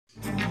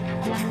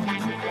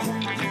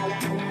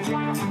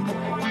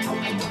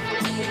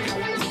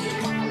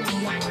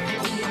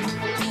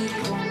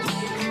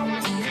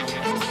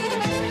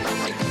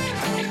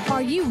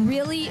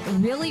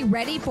really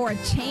ready for a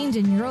change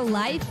in your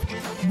life?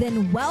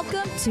 Then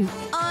welcome to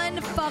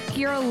Unfuck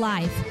Your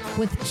Life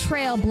with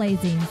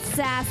trailblazing,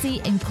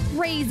 sassy, and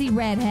crazy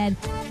redhead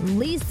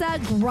Lisa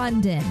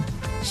Grunden.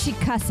 She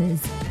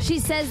cusses. She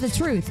says the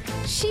truth.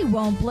 She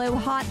won't blow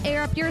hot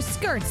air up your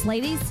skirts,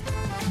 ladies.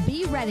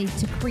 Be ready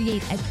to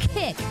create a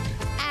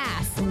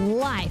kick-ass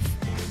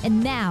life.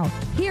 And now,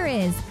 here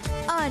is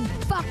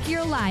Unfuck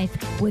Your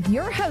Life with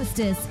your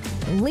hostess,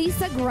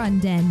 Lisa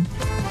Grunden.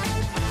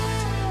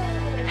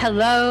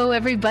 Hello,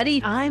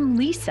 everybody. I'm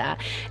Lisa,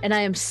 and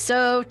I am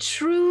so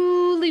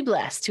truly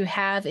blessed to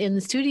have in the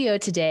studio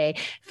today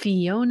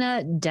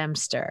Fiona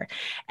Dempster.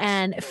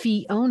 And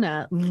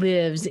Fiona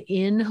lives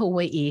in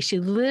Hawaii. She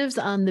lives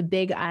on the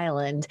Big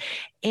Island.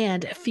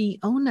 And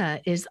Fiona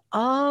is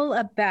all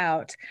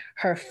about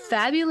her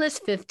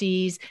fabulous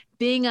 50s,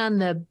 being on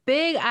the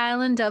Big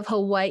Island of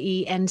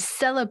Hawaii and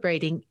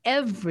celebrating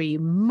every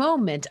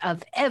moment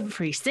of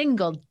every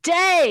single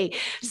day.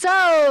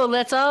 So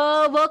let's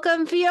all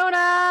welcome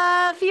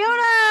Fiona.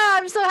 Fiona,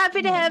 I'm so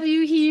happy to have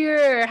you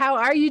here. How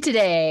are you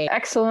today?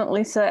 Excellent,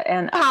 Lisa.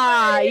 And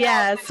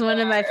yes, one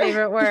of my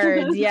favorite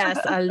words. Yes,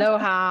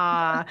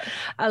 aloha.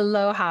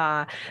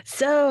 Aloha.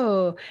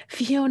 So,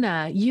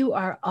 Fiona, you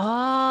are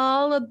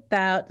all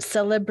about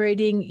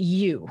celebrating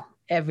you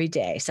every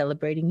day,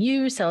 celebrating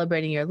you,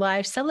 celebrating your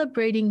life,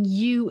 celebrating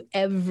you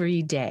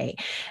every day.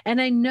 And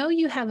I know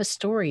you have a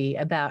story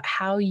about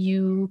how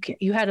you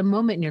had a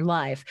moment in your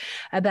life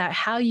about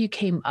how you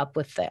came up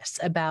with this,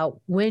 about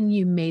when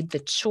you made the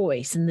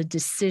choice and the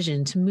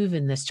decision to move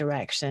in this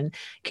direction.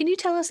 Can you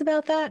tell us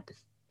about that?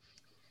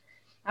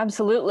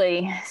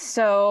 Absolutely.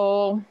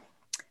 So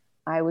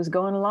I was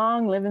going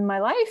along, living my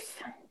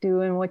life,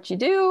 doing what you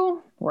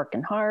do,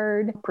 working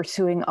hard,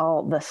 pursuing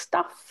all the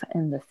stuff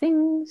and the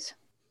things.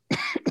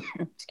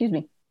 Excuse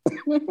me.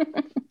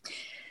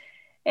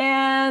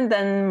 And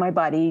then my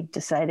body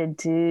decided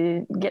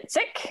to get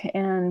sick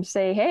and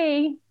say,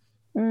 hey,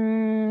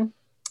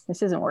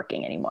 this isn't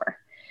working anymore.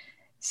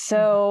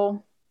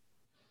 So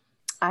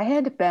I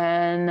had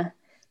been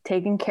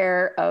taking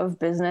care of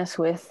business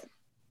with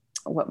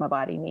what my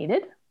body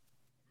needed.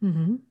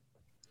 Mm-hmm.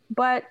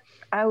 But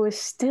I was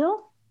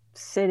still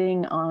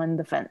sitting on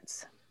the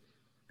fence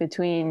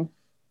between,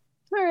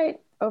 all right,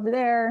 over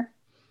there,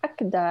 I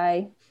could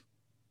die.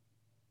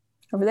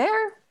 Over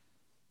there,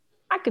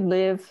 I could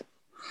live.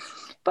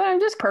 But I'm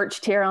just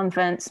perched here on the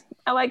fence.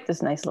 I like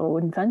this nice little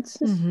wooden fence.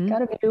 It's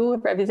got a view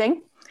of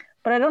everything.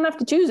 But I don't have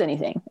to choose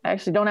anything. I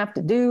actually don't have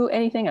to do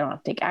anything. I don't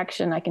have to take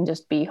action. I can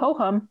just be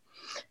ho-hum,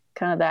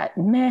 kind of that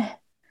meh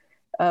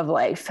of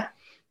life.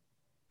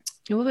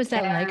 What was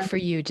that like for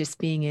you, just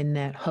being in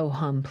that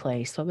ho-hum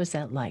place? What was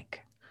that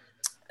like?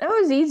 It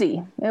was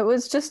easy. It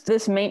was just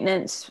this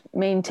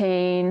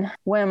maintain.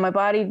 When my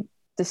body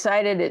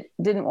decided it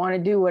didn't want to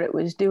do what it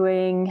was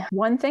doing,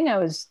 one thing I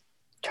was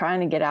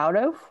trying to get out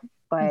of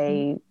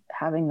by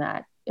having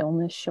that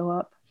illness show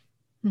up,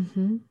 I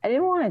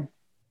didn't want to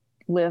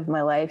live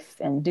my life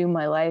and do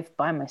my life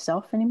by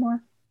myself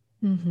anymore.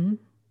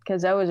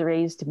 Because I was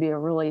raised to be a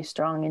really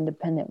strong,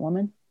 independent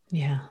woman.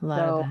 Yeah, a lot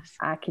of us.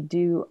 I could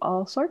do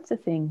all sorts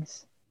of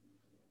things.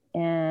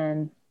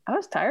 And I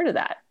was tired of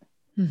that.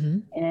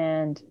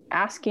 And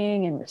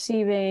asking and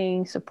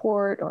receiving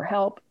support or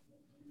help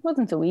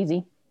wasn't so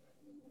easy.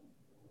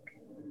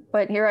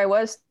 But here I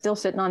was still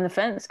sitting on the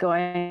fence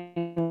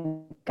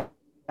going,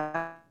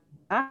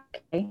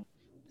 okay.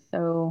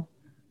 So,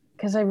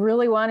 because I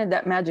really wanted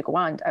that magic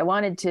wand. I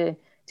wanted to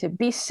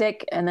be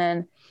sick and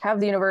then have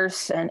the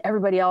universe and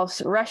everybody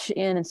else rush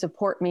in and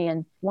support me,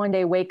 and one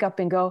day wake up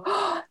and go,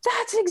 oh,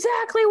 that's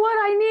exactly what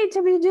I need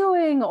to be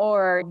doing,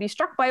 or be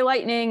struck by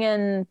lightning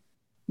and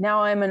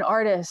now I'm an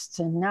artist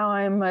and now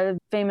I'm a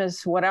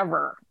famous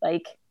whatever.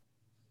 Like,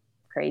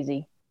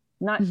 crazy.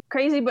 Not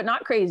crazy, but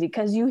not crazy,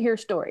 because you hear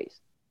stories,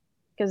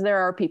 because there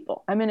are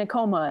people. I'm in a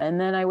coma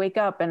and then I wake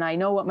up and I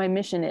know what my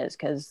mission is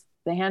because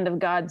the hand of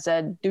God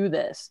said, do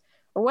this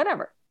or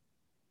whatever.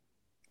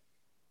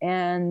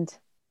 And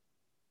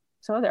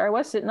so there I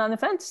was sitting on the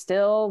fence,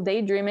 still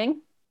daydreaming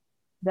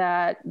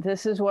that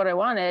this is what I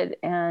wanted.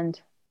 And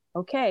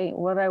okay,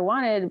 what I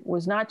wanted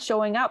was not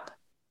showing up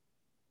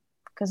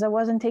because I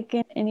wasn't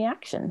taking any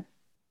action.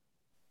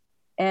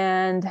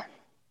 And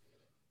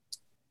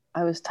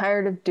I was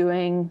tired of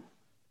doing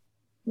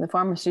the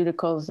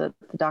pharmaceuticals that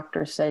the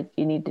doctor said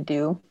you need to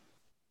do.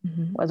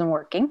 Wasn't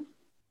working.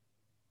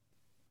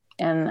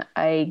 And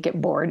I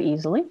get bored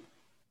easily.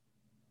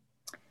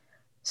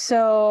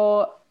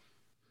 So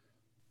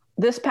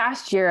this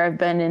past year, I've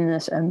been in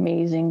this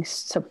amazing,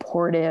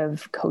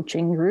 supportive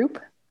coaching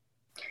group,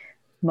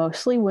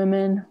 mostly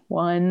women,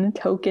 one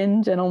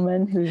token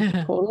gentleman who's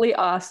totally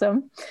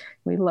awesome.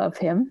 We love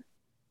him.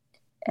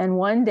 And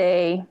one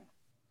day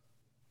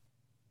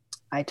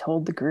I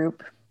told the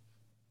group,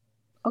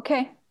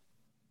 okay,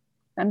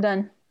 I'm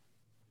done.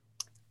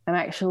 I'm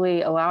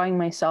actually allowing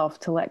myself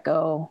to let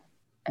go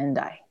and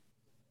die.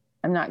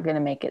 I'm not going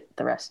to make it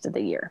the rest of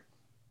the year.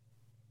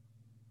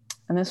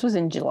 And this was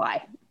in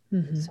July.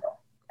 So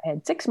I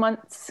had 6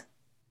 months,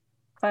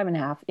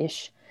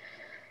 5.5-ish.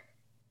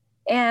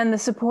 And the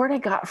support I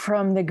got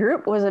from the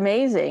group was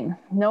amazing.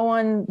 No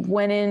one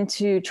went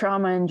into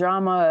trauma and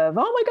drama of,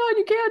 oh my God,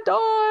 you can't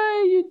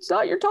die. It's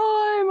not your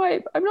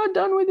time. I'm not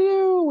done with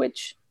you,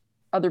 which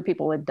other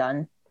people had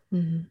done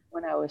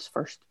when I was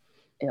first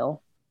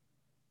ill.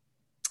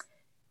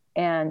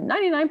 And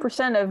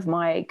 99% of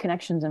my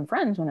connections and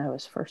friends when I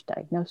was first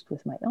diagnosed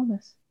with my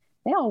illness,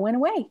 they all went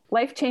away.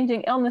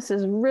 Life-changing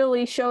illnesses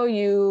really show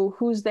you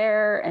who's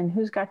there and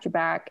who's got your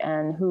back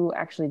and who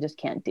actually just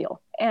can't deal.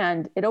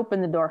 And it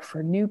opened the door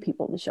for new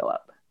people to show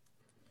up.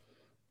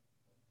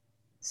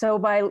 So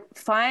by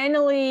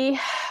finally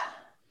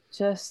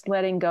just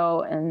letting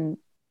go and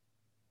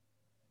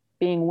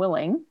being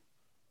willing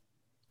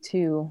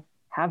to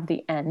have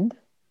the end,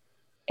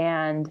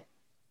 and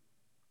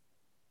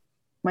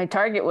my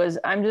target was,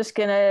 I'm just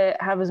going to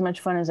have as much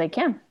fun as I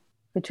can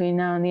between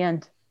now and the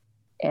end.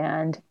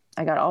 And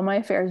I got all my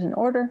affairs in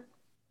order,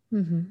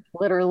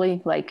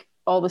 literally, like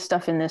all the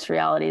stuff in this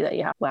reality that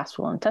you have, last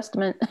will and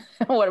testament.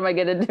 What am I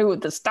going to do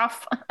with the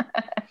stuff?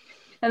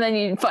 And then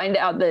you find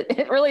out that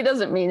it really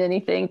doesn't mean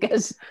anything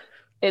because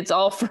it's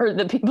all for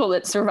the people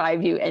that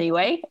survive you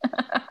anyway.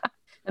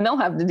 And they'll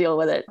have to deal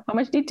with it. How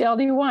much detail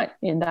do you want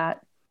in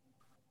that?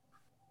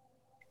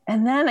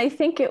 And then I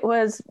think it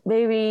was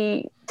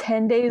maybe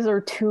 10 days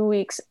or 2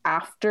 weeks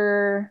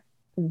after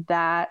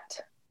that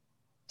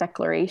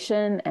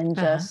declaration and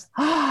just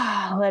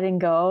letting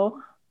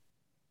go,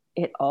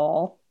 it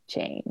all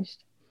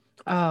changed.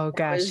 Oh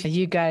gosh,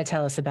 you got to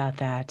tell us about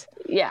that.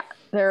 Yeah,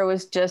 there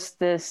was just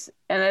this,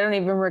 and I don't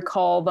even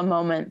recall the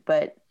moment,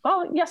 but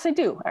yes, I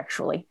do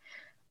actually.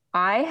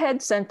 I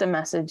had sent a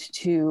message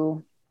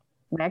to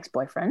my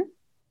ex-boyfriend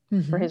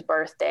for his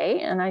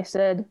birthday, and I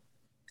said,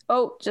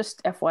 oh,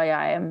 just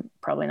FYI, I'm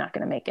probably not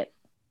going to make it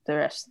the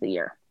rest of the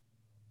year.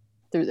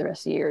 Through the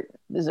rest of the year,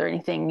 is there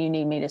anything you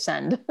need me to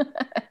send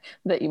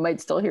that you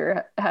might still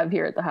have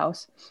here at the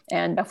house?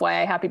 And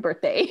FYI, happy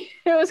birthday.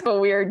 It was a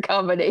weird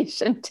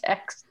combination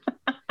text.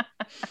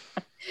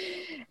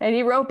 And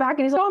he wrote back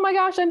and he's like, oh my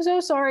gosh, I'm so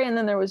sorry. And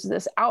then there was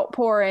this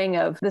outpouring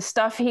of the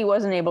stuff he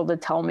wasn't able to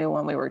tell me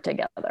when we were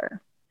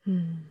together.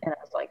 And I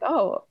was like,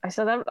 oh, I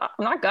said, I'm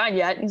not gone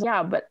yet. He's,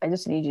 yeah, but I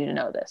just need you to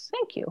know this.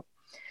 Thank you.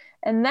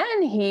 And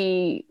then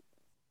he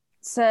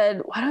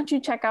said, why don't you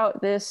check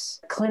out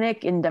this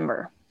clinic in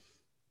Denver?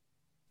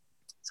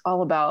 It's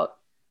all about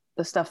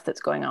the stuff that's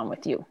going on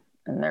with you.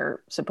 And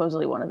they're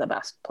supposedly one of the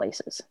best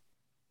places.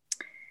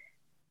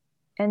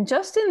 And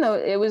just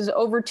it was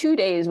over 2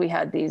 days, we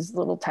had these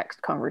little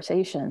text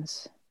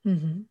conversations.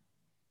 And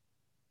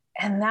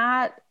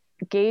that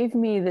gave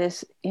me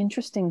this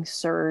interesting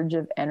surge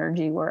of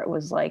energy where it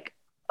was like,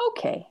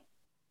 okay,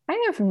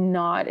 I have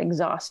not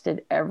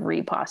exhausted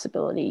every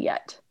possibility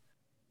yet.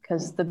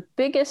 Because the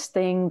biggest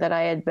thing that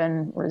I had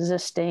been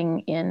resisting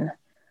in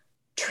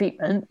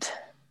treatment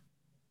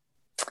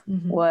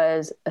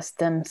was a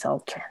stem cell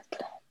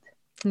transplant.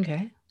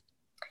 Okay.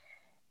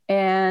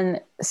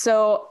 And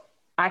so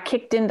I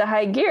kicked into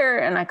high gear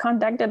and I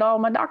contacted all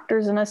my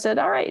doctors and I said,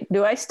 all right,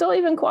 do I still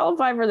even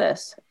qualify for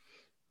this?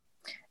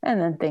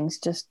 And then things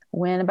just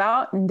went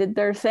about and did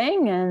their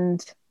thing.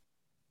 And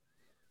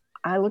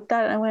I looked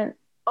at it and I went,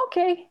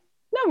 okay,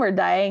 no, we're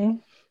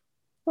dying.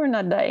 We're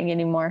not dying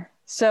anymore.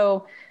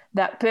 So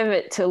that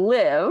pivot to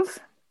live,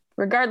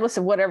 regardless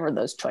of whatever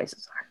those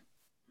choices are,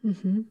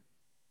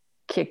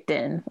 kicked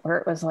in, where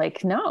it was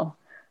like, no,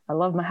 I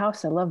love my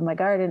house. I love my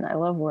garden. I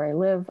love where I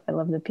live. I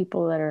love the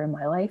people that are in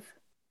my life.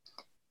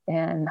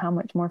 And how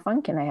much more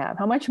fun can I have?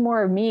 How much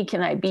more of me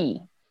can I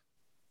be?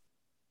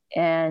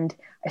 And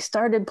I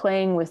started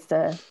playing with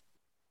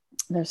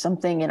there's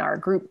something in our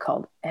group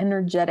called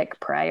energetic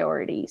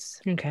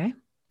priorities. Okay.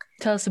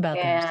 Tell us about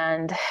that.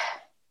 And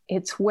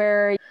it's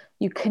where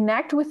you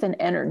connect with an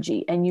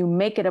energy and you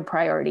make it a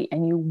priority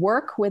and you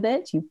work with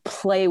it, you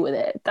play with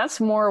it.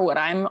 That's more what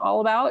I'm all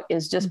about,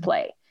 is just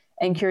play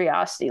and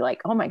curiosity.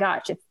 Like, oh my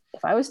gosh, if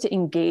I was to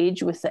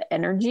engage with the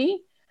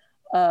energy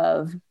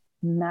of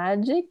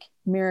magic,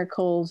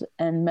 miracles,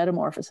 and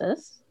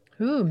metamorphosis.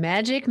 Ooh,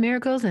 magic,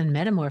 miracles, and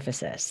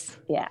metamorphosis.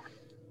 Yeah.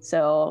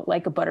 So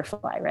like a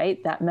butterfly,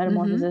 right? That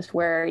metamorphosis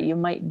where you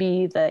might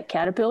be the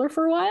caterpillar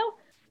for a while,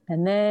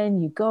 and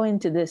then you go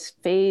into this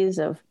phase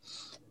of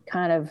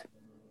kind of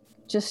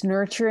just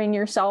nurturing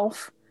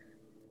yourself,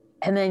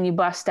 and then you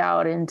bust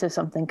out into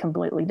something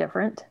completely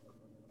different.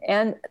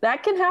 And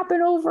that can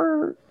happen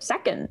over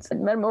seconds.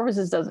 And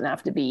metamorphosis doesn't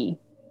have to be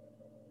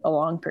a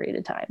long period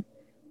of time.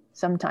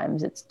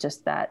 Sometimes it's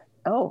just that,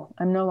 oh,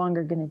 I'm no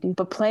longer going to do.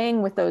 But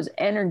playing with those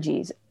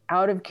energies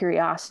out of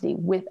curiosity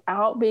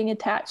without being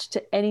attached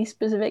to any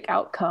specific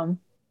outcome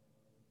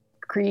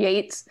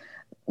creates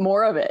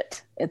more of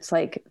it. It's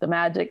like the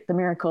magic, the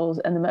miracles,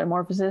 and the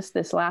metamorphosis.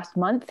 This last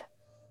month,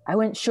 I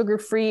went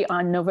sugar-free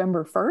on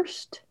November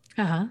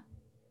 1st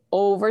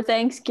over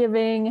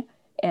Thanksgiving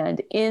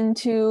and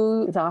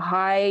into the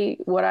high,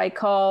 what I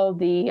call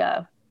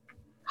the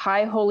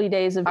high holy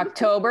days of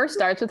October.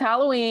 Starts with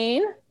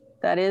Halloween.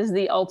 That is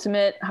the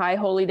ultimate high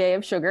holy day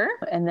of sugar.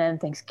 And then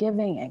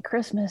Thanksgiving and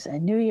Christmas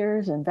and New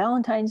Year's and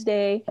Valentine's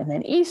Day and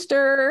then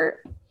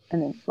Easter.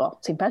 And then, well,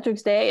 St.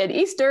 Patrick's Day and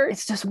Easter,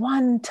 it's just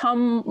one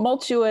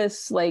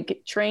tumultuous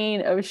like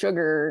train of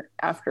sugar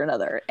after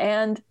another.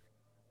 And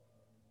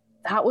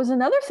that was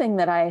another thing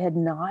that I had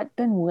not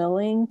been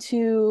willing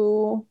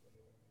to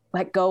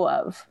let go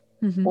of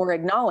or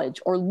acknowledge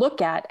or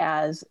look at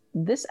as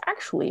this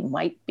actually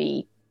might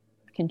be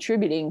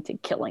contributing to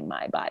killing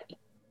my body.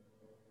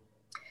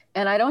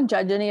 And I don't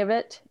judge any of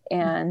it.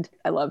 And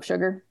I love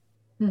sugar.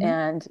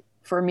 And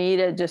for me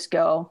to just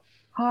go,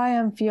 hi,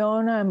 I'm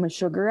Fiona, I'm a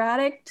sugar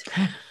addict,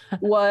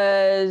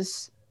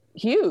 was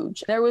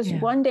huge. There was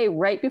one day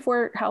right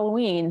before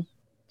Halloween,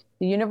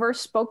 the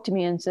universe spoke to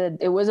me and said,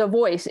 it was a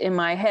voice in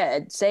my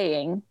head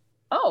saying,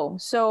 oh,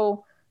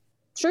 so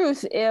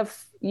truth,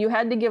 if you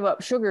had to give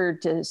up sugar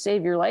to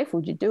save your life,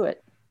 would you do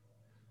it?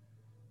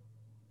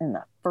 And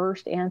the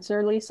first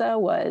answer, Lisa,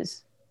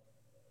 was,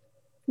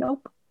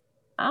 nope,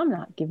 I'm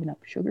not giving up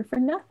sugar for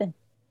nothing,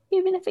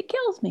 even if it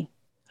kills me.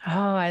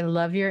 Oh, I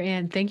love your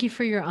aunt. Thank you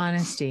for your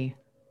honesty.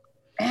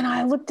 And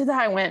I looked at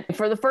that, I went,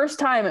 for the first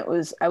time, it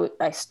was,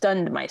 I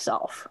stunned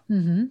myself,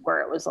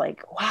 where it was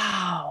like,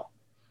 wow,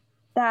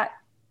 that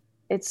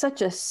it's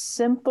such a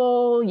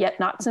simple, yet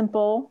not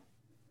simple,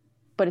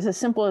 but it's as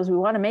simple as we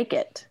want to make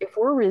it. If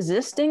we're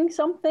resisting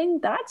something,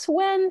 that's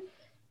when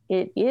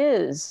it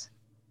is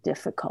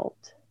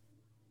difficult.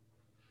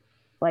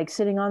 Like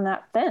sitting on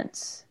that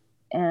fence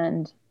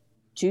and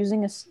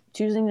choosing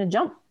to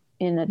jump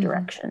in a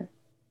direction.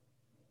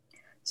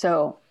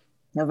 So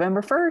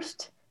November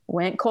 1st,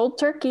 went cold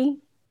turkey,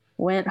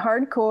 went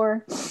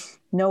hardcore,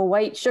 no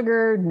white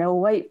sugar, no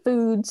white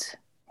foods.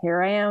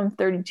 Here I am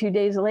 32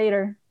 days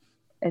later.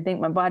 I think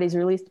my body's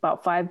released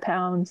about 5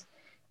 pounds.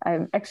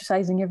 I'm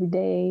exercising every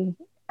day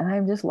and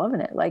I'm just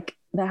loving it. Like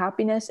the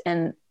happiness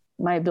and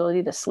my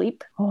ability to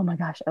sleep. Oh my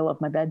gosh, I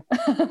love my bed.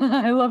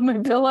 I love my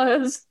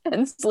pillows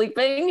and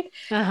sleeping.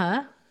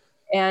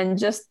 And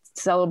just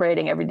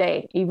celebrating every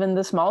day, even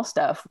the small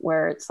stuff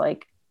where it's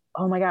like,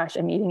 oh my gosh,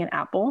 I'm eating an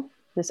apple.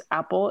 This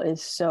apple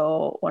is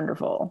so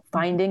wonderful.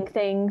 Finding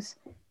things,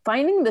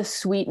 finding the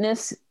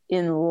sweetness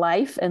in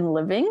life and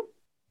living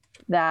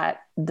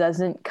that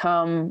doesn't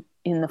come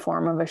in the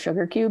form of a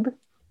sugar cube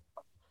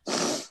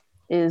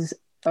is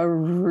a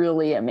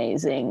really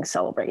amazing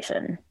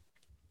celebration.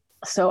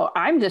 So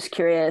I'm just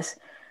curious,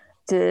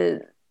 to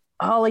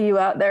all of you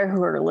out there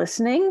who are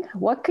listening,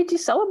 what could you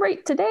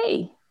celebrate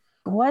today?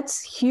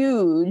 What's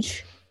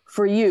huge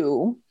for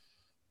you?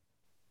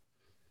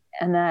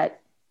 And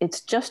that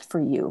it's just for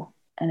you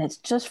and it's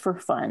just for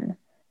fun.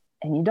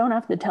 And you don't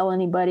have to tell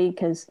anybody,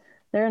 because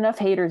there are enough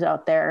haters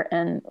out there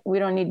and we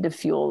don't need to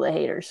fuel the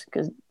haters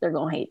because they're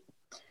going to hate.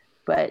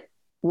 But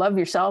love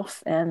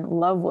yourself and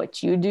love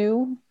what you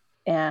do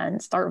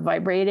and start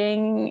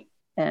vibrating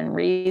and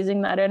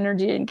raising that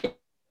energy and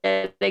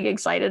getting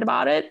excited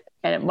about it.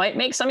 And it might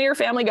make some of your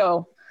family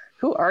go,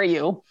 who are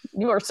you?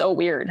 You are so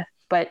weird.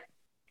 But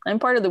I'm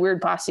part of the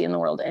weird posse in the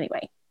world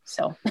anyway.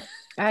 So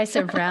I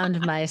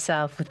surround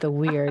myself with the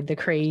weird, the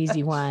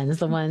crazy ones,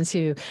 the ones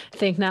who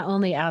think not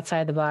only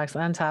outside the box,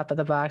 on top of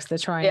the box, the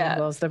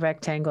triangles, the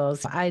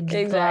rectangles. I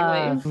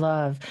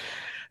love.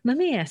 Let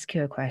me ask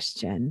you a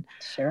question.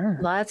 Sure.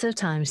 Lots of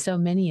times, so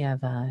many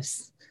of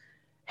us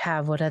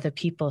have what other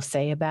people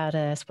say about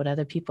us, what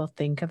other people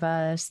think of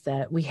us,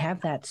 that we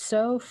have that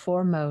so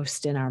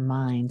foremost in our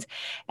minds.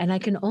 And I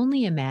can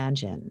only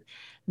imagine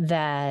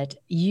that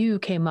you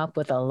came up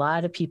with a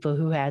lot of people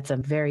who had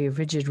some very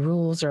rigid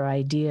rules or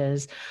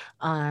ideas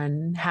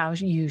on how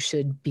you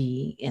should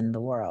be in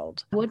the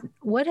world.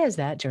 What has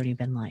that journey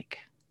been like?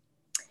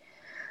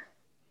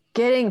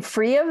 Getting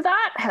free of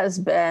that has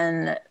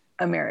been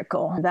a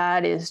miracle.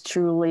 That is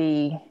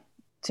truly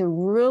to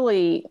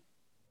really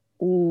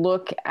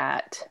look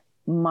at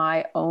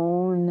my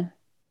own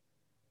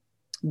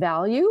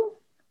value,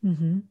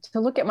 to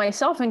look at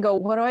myself and go,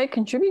 what do I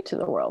contribute to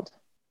the world?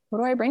 What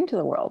do I bring to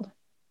the world?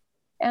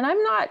 And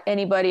I'm not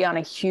anybody on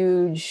a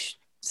huge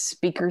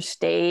speaker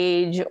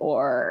stage,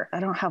 or I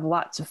don't have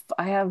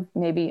I have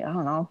maybe,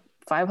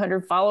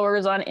 500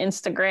 followers on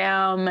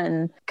Instagram,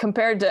 and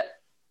compared to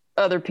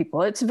other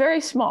people, it's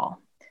very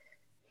small.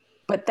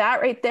 But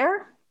that right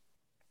there,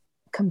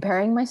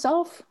 comparing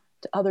myself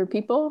to other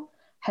people,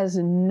 has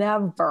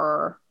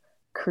never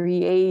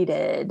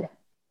created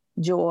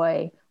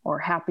joy or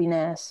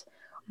happiness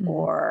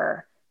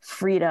or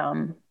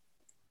freedom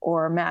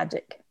or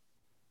magic.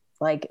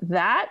 Like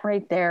that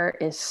right there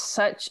is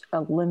such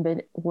a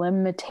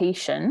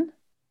limitation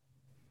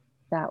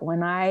that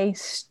when I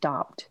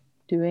stopped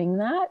doing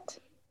that,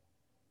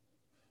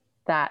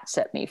 that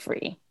set me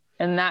free.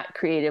 And that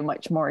created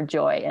much more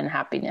joy and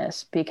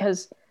happiness,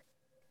 because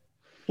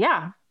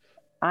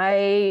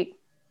I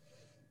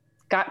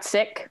got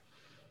sick.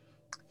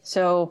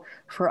 So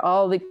for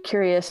all the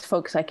curious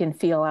folks I can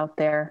feel out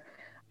there,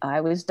 I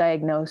was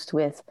diagnosed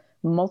with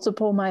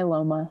multiple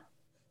myeloma.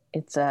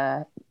 It's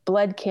a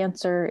blood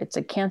cancer. It's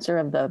a cancer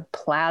of the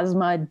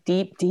plasma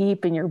deep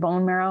in your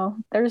bone marrow.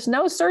 There's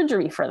no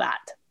surgery for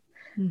that.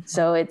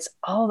 So it's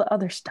all the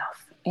other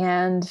stuff.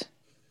 And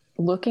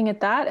looking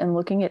at that and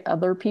looking at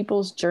other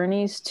people's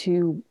journeys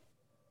to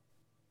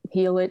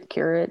heal it,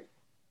 cure it,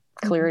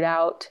 clear it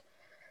out.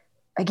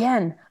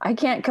 Again, I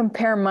can't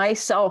compare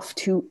myself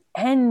to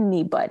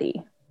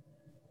anybody.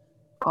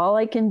 All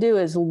I can do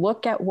is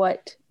look at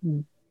what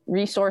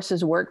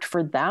resources worked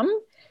for them,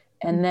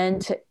 and then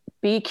to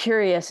be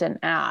curious and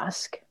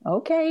ask,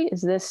 okay,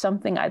 is this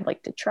something I'd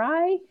like to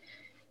try?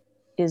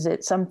 Is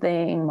it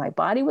something my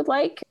body would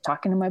like?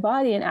 Talking to my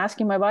body and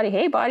asking my body,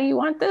 hey, body, you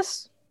want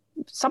this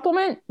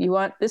supplement? You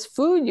want this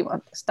food? You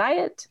want this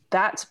diet?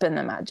 That's been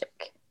the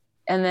magic.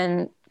 And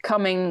then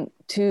coming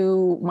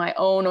to my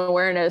own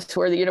awareness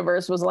where the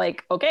universe was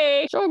like,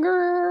 okay,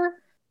 sugar.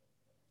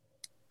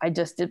 I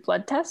just did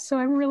blood tests, so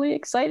I'm really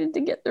excited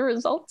to get the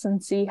results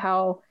and see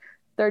how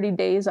 30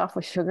 days off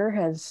of sugar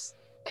has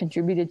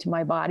contributed to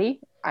my body.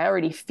 I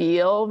already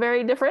feel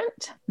very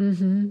different.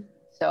 Mm-hmm.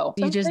 So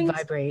you just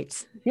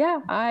vibrate. Yeah,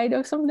 I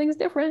know something's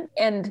different.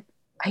 And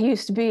I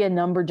used to be a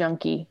number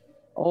junkie.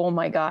 Oh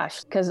my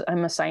gosh, because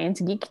I'm a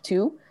science geek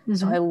too. Mm-hmm.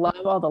 So I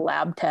love all the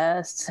lab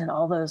tests and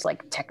all those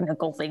like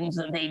technical things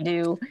that they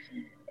do.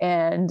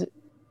 And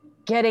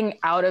getting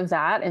out of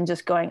that and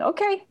just going,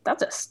 okay,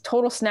 that's a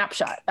total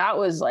snapshot. That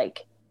was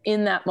like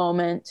in that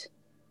moment,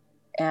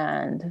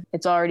 and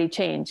it's already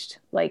changed.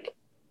 Like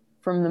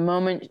from the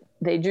moment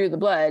they drew the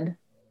blood,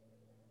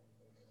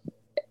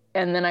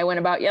 and then I went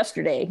about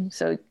yesterday.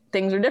 So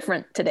things are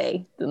different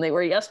today than they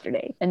were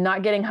yesterday, and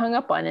not getting hung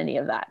up on any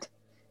of that.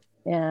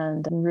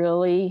 And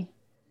really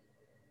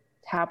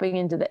tapping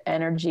into the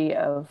energy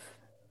of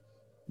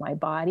my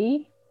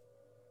body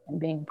and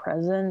being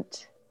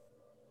present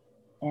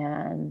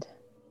and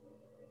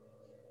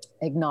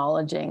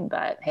acknowledging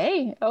that,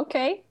 hey,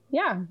 okay,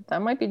 yeah,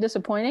 that might be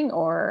disappointing,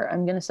 or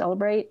I'm going to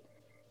celebrate.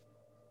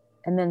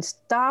 And then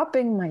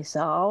stopping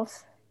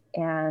myself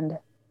and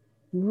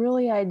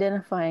really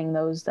identifying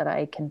those that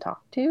I can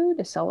talk to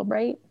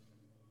celebrate,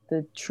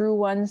 the true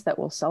ones that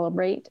will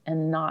celebrate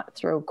and not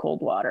throw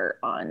cold water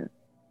on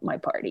my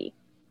party.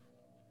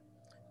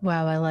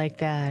 Wow, I like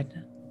that.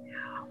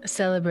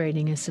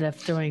 Celebrating instead of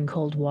throwing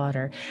cold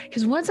water.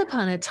 Because once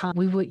upon a time,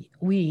 we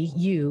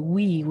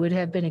would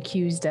have been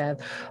accused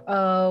of,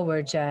 oh,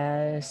 we're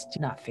just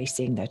not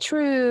facing the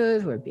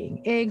truth. We're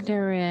being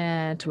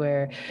ignorant.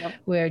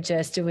 We're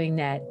just doing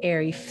that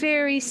airy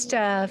fairy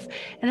stuff.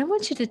 And I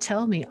want you to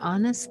tell me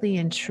honestly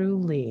and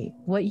truly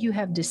what you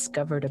have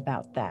discovered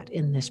about that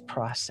in this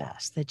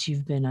process that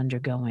you've been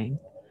undergoing.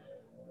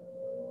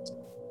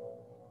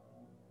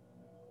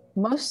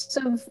 Most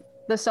of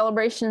the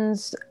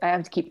celebrations I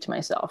have to keep to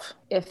myself.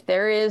 If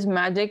there is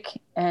magic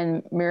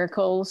and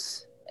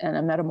miracles and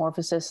a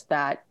metamorphosis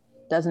that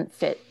doesn't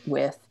fit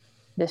with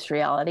this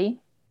reality,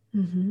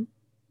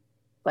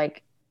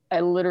 like I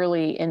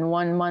literally in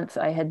 1 month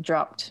I had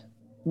dropped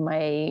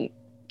my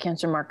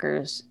cancer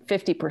markers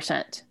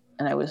 50%,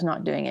 and I was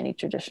not doing any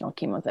traditional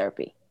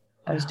chemotherapy.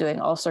 Wow. I was doing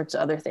all sorts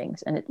of other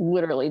things, and it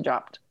literally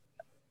dropped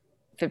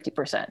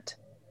 50%.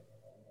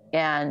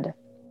 And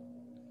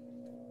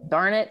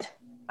darn it,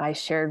 I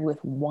shared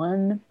with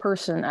one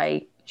person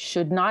I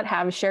should not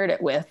have shared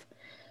it with,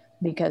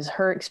 because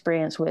her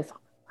experience with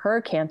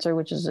her cancer,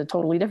 which is a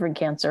totally different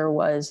cancer,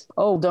 was,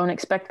 oh, don't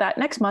expect that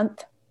next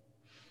month.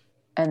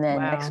 And then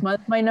next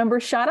month, my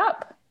numbers shot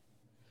up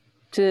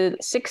to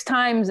 6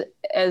 times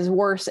as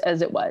worse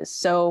as it was.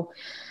 So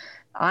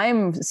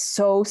I'm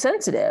so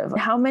sensitive.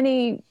 How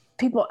many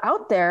people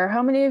out there,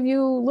 how many of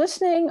you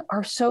listening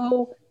are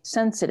so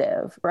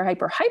sensitive or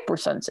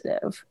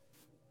hypersensitive?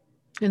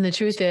 And the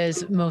truth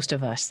is, most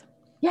of us.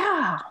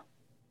 Yeah.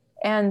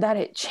 And that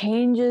it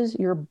changes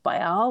your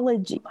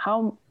biology.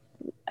 How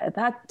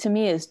that to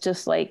me is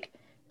just like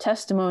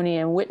testimony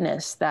and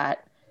witness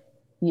that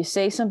you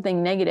say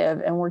something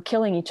negative and we're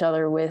killing each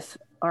other with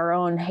our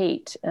own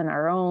hate and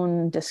our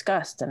own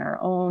disgust and our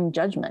own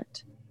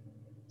judgment.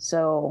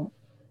 So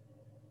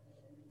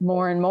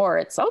more and more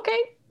it's okay.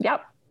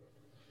 Yep.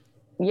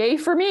 Yay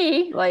for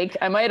me. Like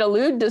I might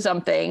allude to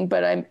something,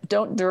 but I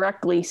don't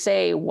directly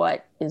say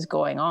what is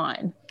going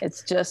on.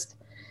 It's just,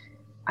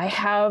 I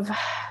have,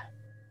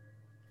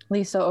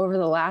 Lisa, over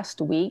the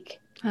last week,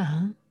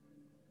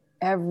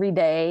 every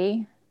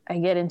day I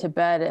get into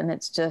bed and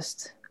it's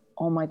just,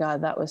 oh my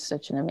God, that was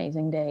such an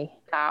amazing day.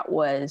 That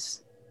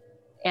was,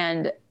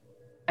 and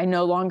I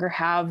no longer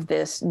have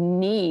this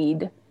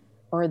need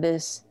or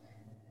this,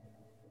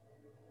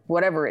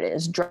 whatever it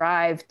is,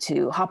 drive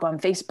to hop on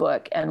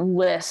Facebook and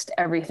list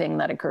everything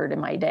that occurred in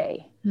my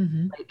day.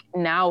 Like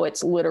now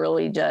it's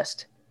literally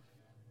just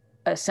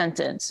a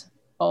sentence.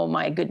 Oh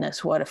my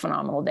goodness, what a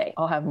phenomenal day.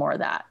 I'll have more of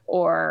that,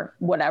 or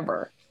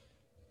whatever.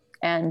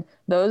 And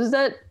those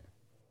that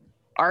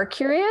are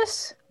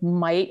curious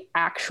might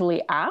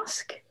actually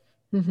ask,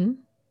 but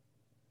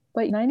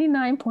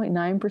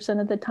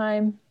 99.9% of the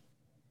time,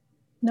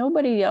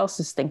 nobody else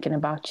is thinking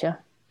about you.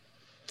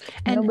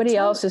 And nobody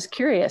else is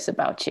curious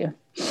about you.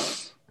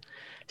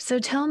 So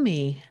tell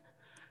me,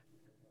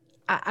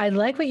 I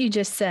like what you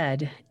just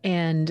said,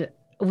 and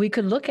we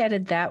could look at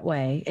it that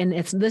way. And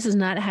this is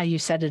not how you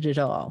said it at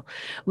all.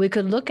 We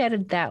could look at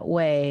it that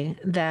way,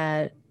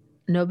 that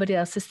nobody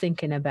else is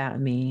thinking about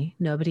me.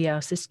 Nobody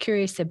else is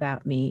curious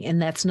about me.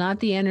 And that's not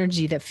the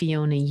energy that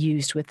Fiona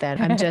used with that.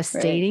 I'm just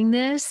Right. stating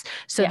this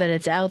so that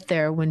it's out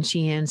there when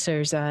she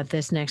answers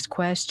this next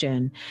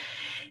question.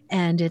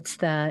 And it's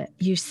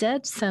you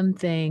said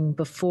something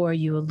before,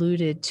 you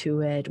alluded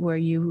to it, where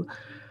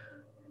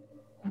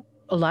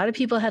a lot of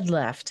people had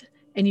left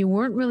and you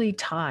weren't really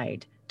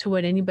tied to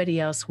what anybody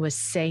else was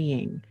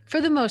saying.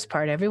 For the most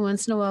part, every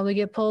once in a while we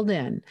get pulled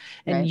in,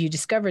 and Right. you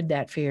discovered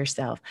that for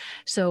yourself.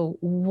 So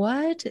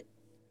what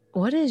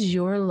is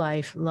your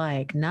life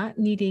like, not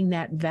needing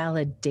that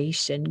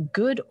validation,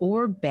 good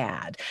or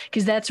bad?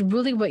 Because that's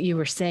really what you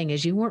were saying,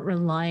 is you weren't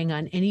relying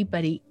on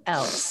anybody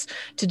else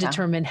to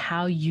determine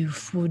how you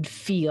would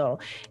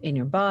feel in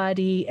your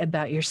body,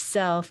 about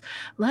yourself.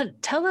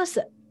 Tell us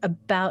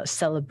about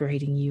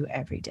celebrating you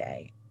every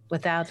day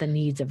without the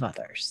needs of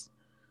others.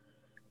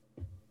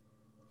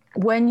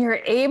 When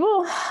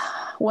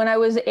I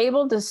was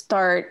able to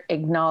start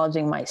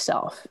acknowledging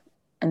myself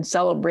and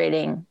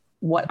celebrating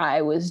what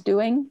I was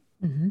doing,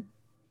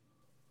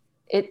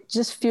 it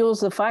just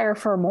fuels the fire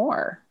for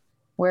more,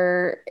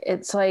 where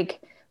it's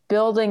like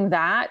building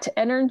that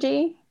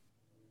energy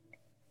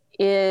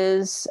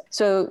is.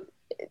 So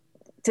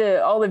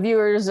to all the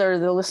viewers or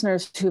the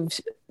listeners who've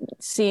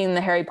seen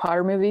the Harry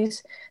Potter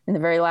movies, in the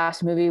very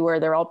last movie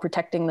where they're all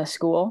protecting the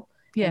school,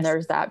 and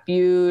there's that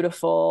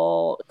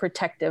beautiful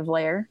protective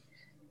layer.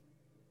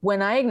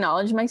 When I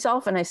acknowledge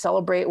myself and I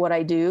celebrate what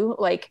I do,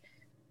 like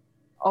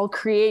I'll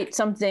create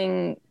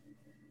something,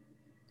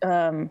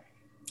 I'll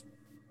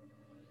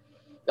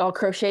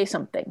crochet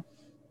something,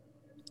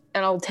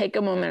 and I'll take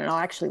a moment and I'll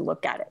actually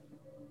look at it.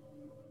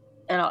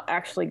 And I'll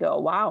actually go,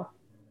 wow,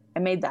 I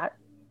made that.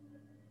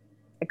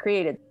 I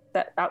created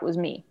that. That was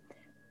me.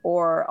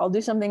 Or I'll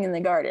do something in the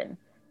garden.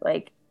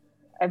 Like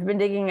I've been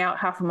digging out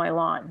half of my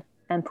lawn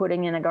and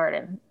putting in a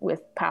garden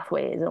with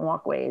pathways and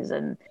walkways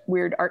and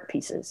weird art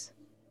pieces.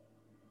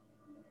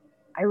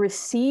 I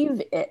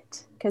receive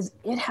it because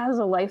it has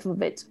a life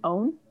of its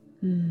own.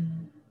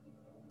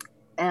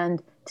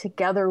 And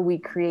together we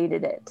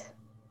created it,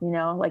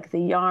 like the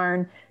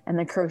yarn and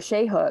the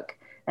crochet hook,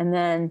 and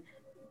then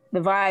the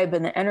vibe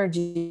and the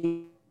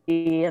energy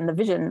and the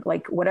vision,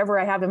 like whatever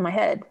I have in my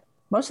head.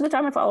 Most of the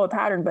time I follow a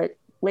pattern, but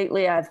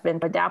lately I've been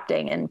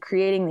adapting and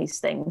creating these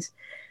things.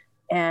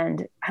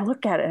 And I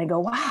look at it and I go,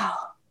 wow,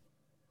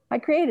 I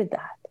created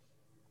that.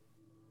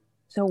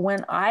 So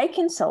when I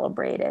can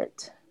celebrate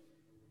it,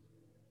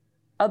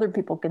 other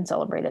people can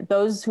celebrate it.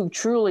 Those who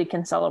truly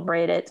can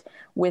celebrate it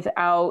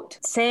without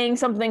saying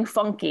something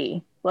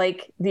funky,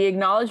 like the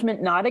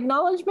acknowledgement, not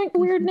acknowledgement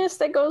weirdness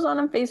that goes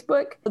on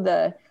Facebook.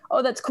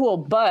 Oh, that's cool,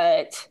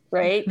 but,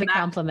 right? The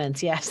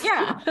compliments, yes.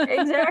 Yeah,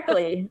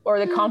 exactly. Or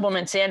the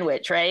compliment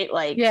sandwich, right?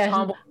 Like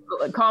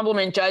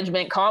compliment,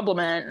 judgment,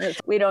 compliment.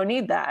 We don't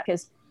need that,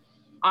 because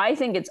I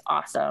think it's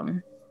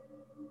awesome.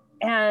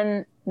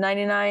 And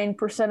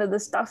 99% of the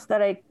stuff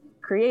that I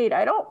create,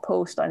 I don't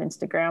post on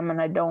Instagram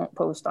and I don't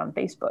post on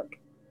Facebook.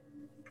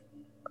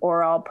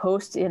 Or I'll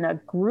post in a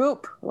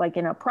group, like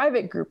in a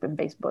private group in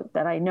Facebook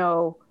that I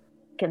know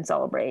can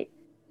celebrate.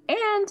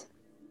 And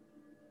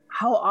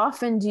how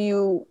often do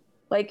you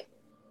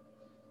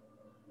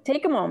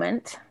take a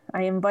moment?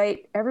 I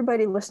invite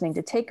everybody listening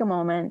to take a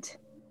moment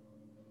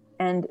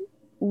and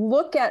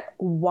look at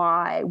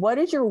why. What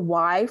is your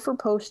why for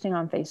posting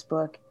on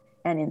Facebook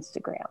and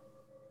Instagram?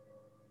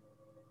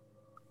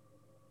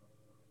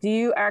 Do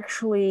you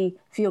actually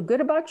feel good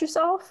about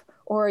yourself,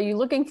 or are you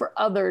looking for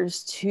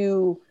others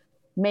to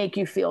make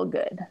you feel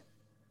good?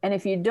 And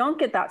if you don't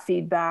get that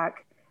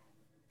feedback,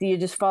 do you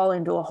just fall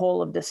into a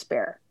hole of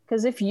despair?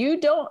 Because if you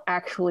don't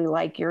actually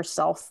like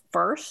yourself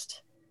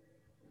first,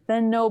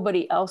 then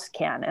nobody else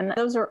can. And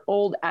those are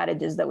old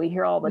adages that we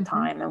hear all the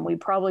time, and we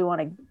probably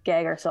want to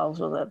gag ourselves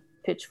with a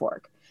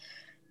pitchfork.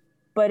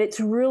 But it's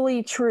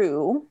really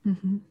true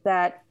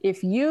that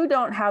if you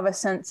don't have a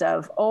sense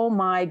of, oh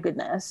my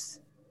goodness,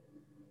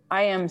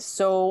 I am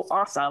so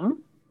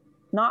awesome,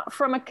 not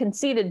from a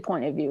conceited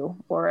point of view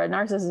or a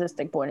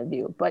narcissistic point of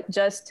view, but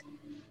just,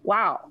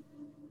 wow,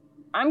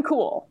 I'm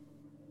cool.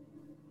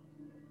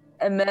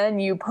 And then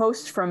you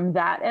post from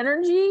that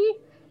energy,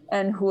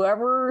 and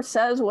whoever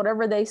says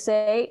whatever they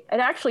say, it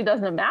actually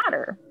doesn't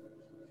matter.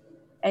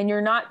 And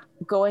you're not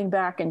going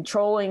back and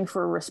trolling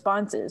for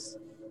responses.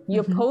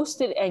 You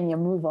post it and you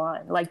move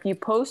on. Like you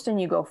post and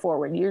you go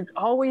forward. You're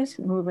always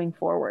moving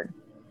forward.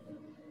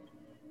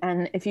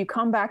 And if you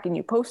come back and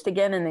you post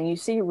again and then you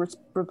see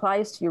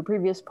replies to your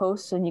previous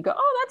posts and you go,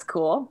 oh, that's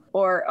cool.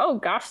 Or, oh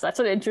gosh, that's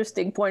an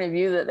interesting point of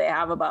view that they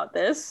have about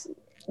this.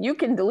 You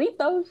can delete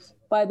those,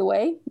 by the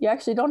way. You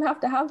actually don't have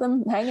to have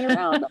them hanging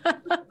around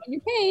on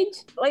your page.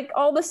 Like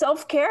all the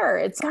self-care.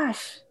 It's,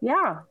 gosh,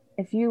 yeah.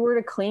 If you were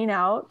to clean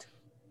out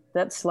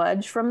that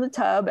sludge from the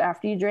tub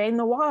after you drain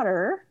the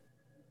water,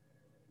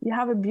 you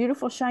have a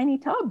beautiful shiny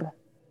tub.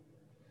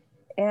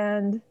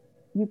 And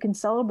you can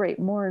celebrate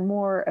more and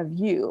more of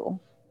you.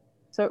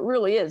 So it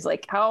really is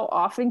like, how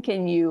often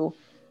can you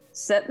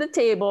set the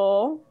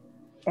table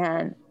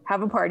and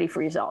have a party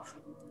for yourself?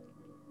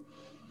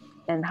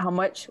 And how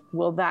much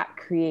will that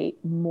create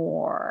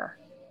more?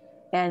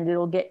 And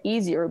it'll get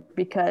easier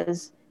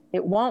because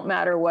it won't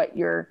matter what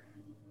your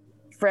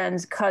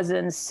friends,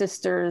 cousins,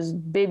 sisters,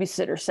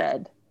 babysitter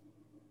said.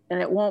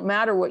 And it won't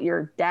matter what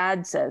your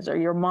dad says or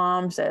your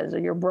mom says or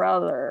your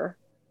brother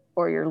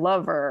or your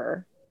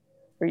lover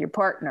or your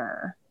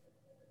partner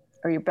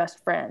or your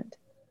best friend.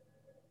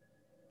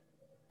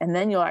 And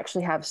then you'll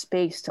actually have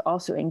space to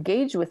also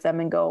engage with them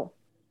and go,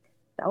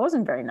 that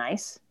wasn't very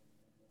nice.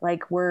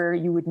 Like where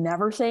you would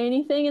never say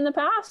anything in the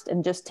past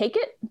and just take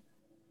it.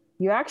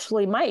 You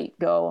actually might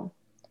go,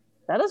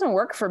 that doesn't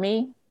work for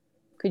me.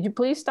 Could you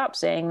please stop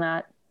saying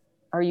that?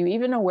 Are you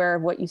even aware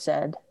of what you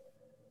said?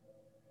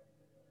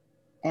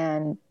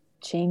 And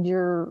change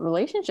your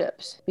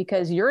relationships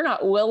because you're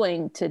not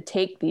willing to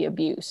take the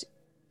abuse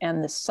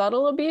and the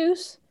subtle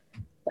abuse,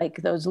 like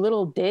those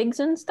little digs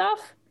and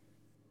stuff.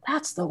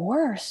 That's the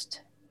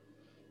worst.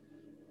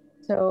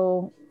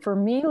 So for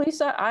me,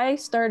 Lisa, I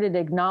started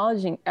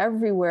acknowledging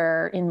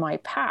everywhere in my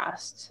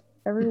past,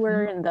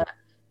 everywhere in the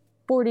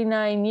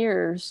 49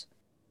 years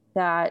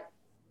that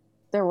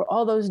there were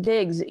all those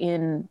digs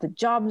in the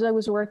jobs I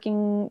was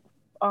working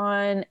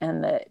on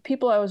and the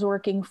people I was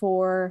working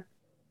for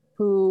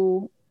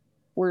who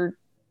were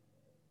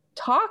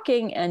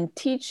talking and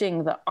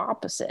teaching the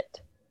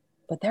opposite,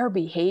 but their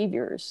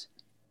behaviors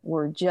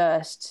were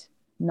just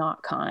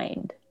not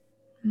kind.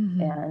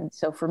 And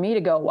so for me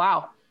to go,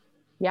 wow,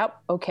 yep,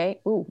 okay,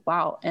 ooh,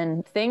 wow.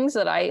 And things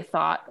that I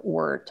thought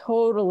were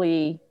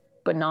totally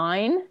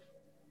benign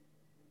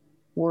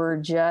were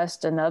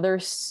just another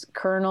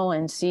kernel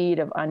and seed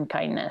of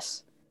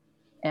unkindness.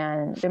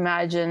 And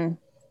imagine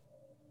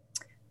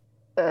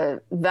a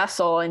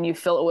vessel and you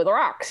fill it with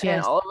rocks. Yes.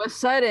 And all of a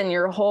sudden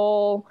your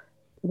whole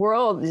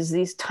world is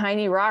these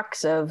tiny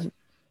rocks of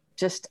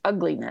just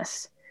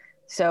ugliness.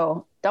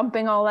 So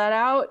dumping all that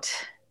out,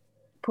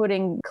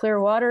 putting clear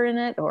water in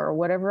it or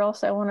whatever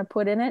else I want to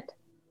put in it.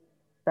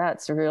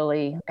 That's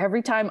really,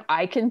 every time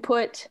I can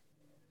put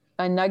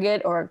a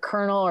nugget or a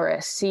kernel or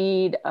a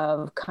seed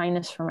of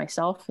kindness for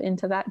myself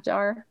into that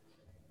jar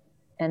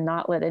and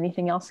not let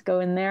anything else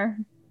go in there,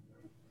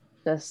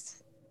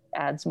 just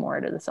adds more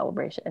to the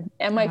celebration.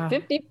 And my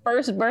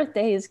 51st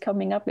birthday is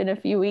coming up in a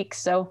few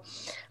weeks. So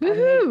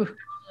I'm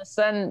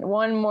send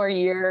one more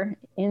year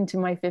into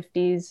my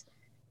 50s,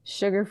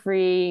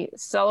 sugar-free,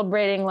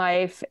 celebrating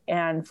life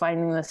and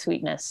finding the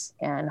sweetness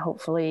and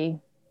hopefully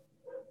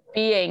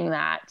being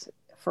that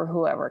for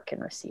whoever can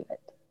receive it.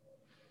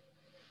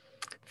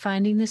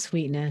 Finding the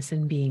sweetness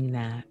and being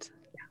that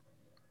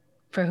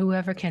for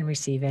whoever can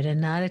receive it and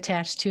not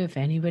attached to if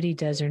anybody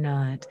does or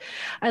not.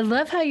 I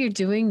love how you're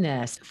doing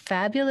this.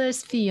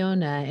 Fabulous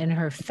Fiona in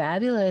her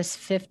fabulous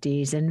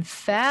 50s in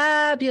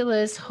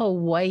fabulous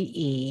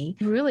Hawaii,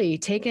 really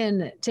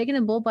taking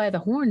a bull by the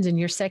horns in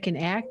your second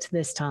act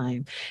this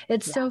time.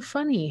 It's so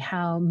funny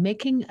how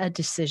making a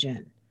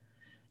decision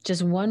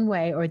just one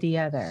way or the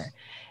other,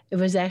 it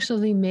was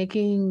actually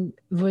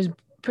was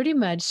pretty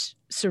much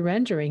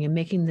surrendering and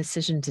making the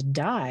decision to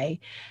die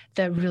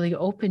that really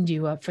opened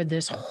you up for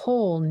this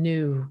whole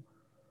new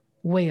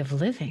way of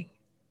living.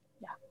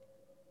 Yeah.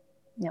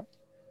 Yep.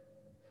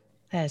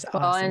 That is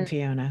awesome,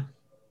 Fiona.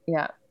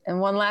 Yeah. And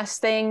one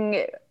last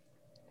thing,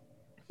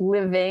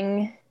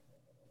 living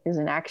is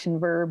an action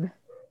verb.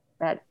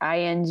 That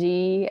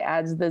ing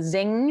adds the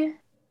zing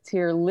to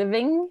your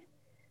living.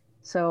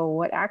 So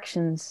what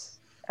actions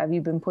have you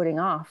been putting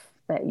off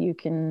that you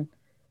can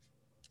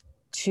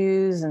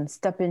choose and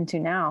step into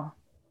now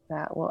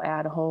that will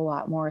add a whole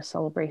lot more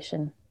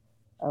celebration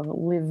of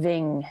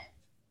living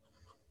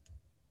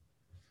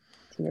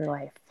to your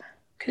life?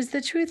 Because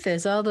the truth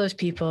is, all those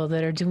people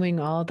that are doing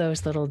all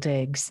those little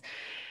digs,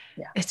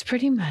 it's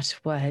pretty much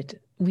what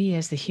we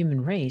as the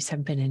human race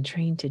have been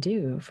entrained to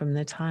do from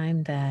the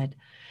time that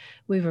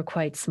we were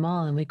quite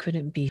small and we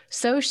couldn't be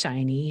so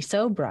shiny,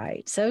 so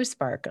bright, so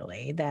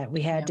sparkly that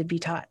we had to be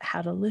taught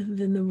how to live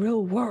in the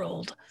real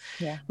world,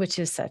 which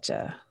is such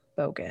a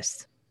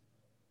bogus.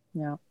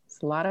 Yeah,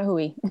 it's a lot of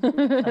hooey.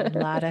 A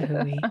lot of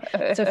hooey.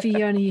 So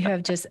Fiona,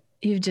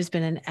 you've just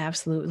been an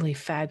absolutely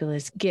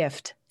fabulous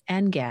gift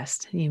and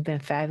guest. You've been a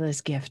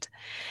fabulous gift.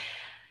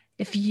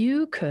 If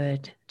you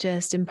could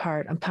just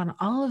impart upon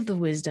all of the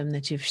wisdom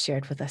that you've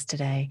shared with us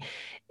today,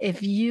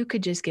 if you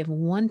could just give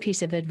one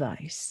piece of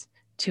advice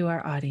to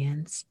our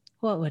audience,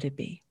 what would it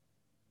be?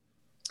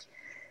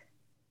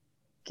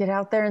 Get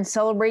out there and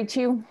celebrate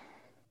you.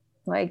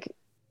 Like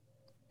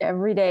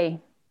every day.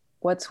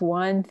 What's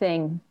one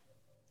thing?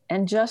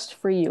 And just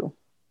for you.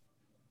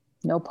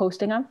 No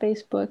posting on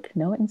Facebook,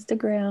 no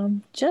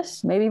Instagram.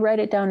 Just maybe write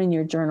it down in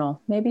your journal.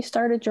 Maybe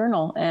start a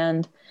journal.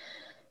 And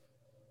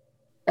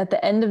at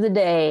the end of the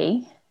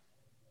day,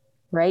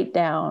 write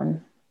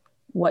down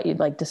what you'd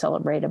like to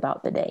celebrate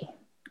about the day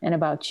and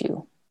about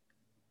you.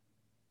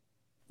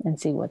 And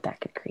see what that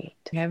could create.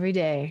 Every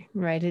day,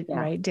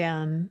 write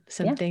down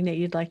something that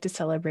you'd like to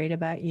celebrate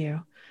about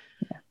you.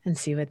 and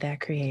see what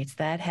that creates.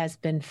 That has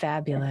been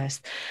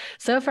fabulous.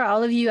 So for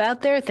all of you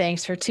out there,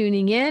 thanks for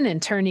tuning in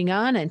and turning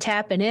on and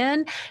tapping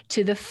in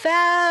to the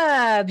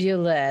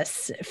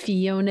fabulous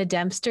Fiona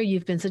Dempster.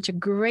 You've been such a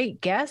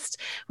great guest.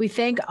 We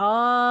thank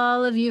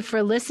all of you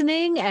for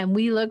listening, and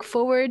we look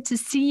forward to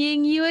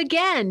seeing you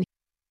again.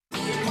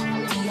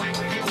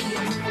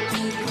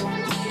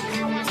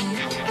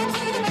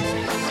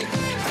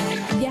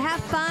 You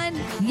have fun,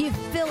 you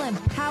feel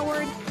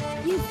empowered,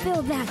 you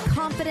feel that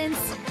confidence.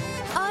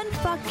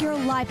 Unfuck Your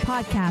Life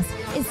podcast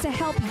is to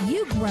help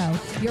you grow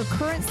your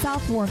current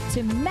self-worth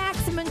to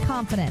maximum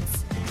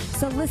confidence.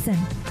 So listen,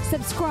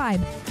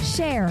 subscribe,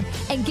 share,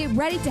 and get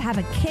ready to have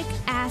a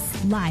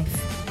kick-ass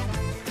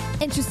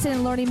life. Interested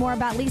in learning more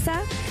about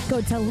Lisa?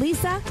 Go to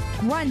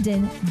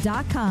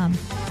lisagrunden.com.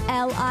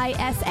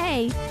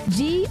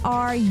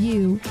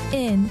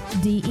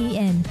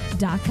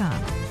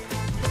 LISAGRUNDEN.com.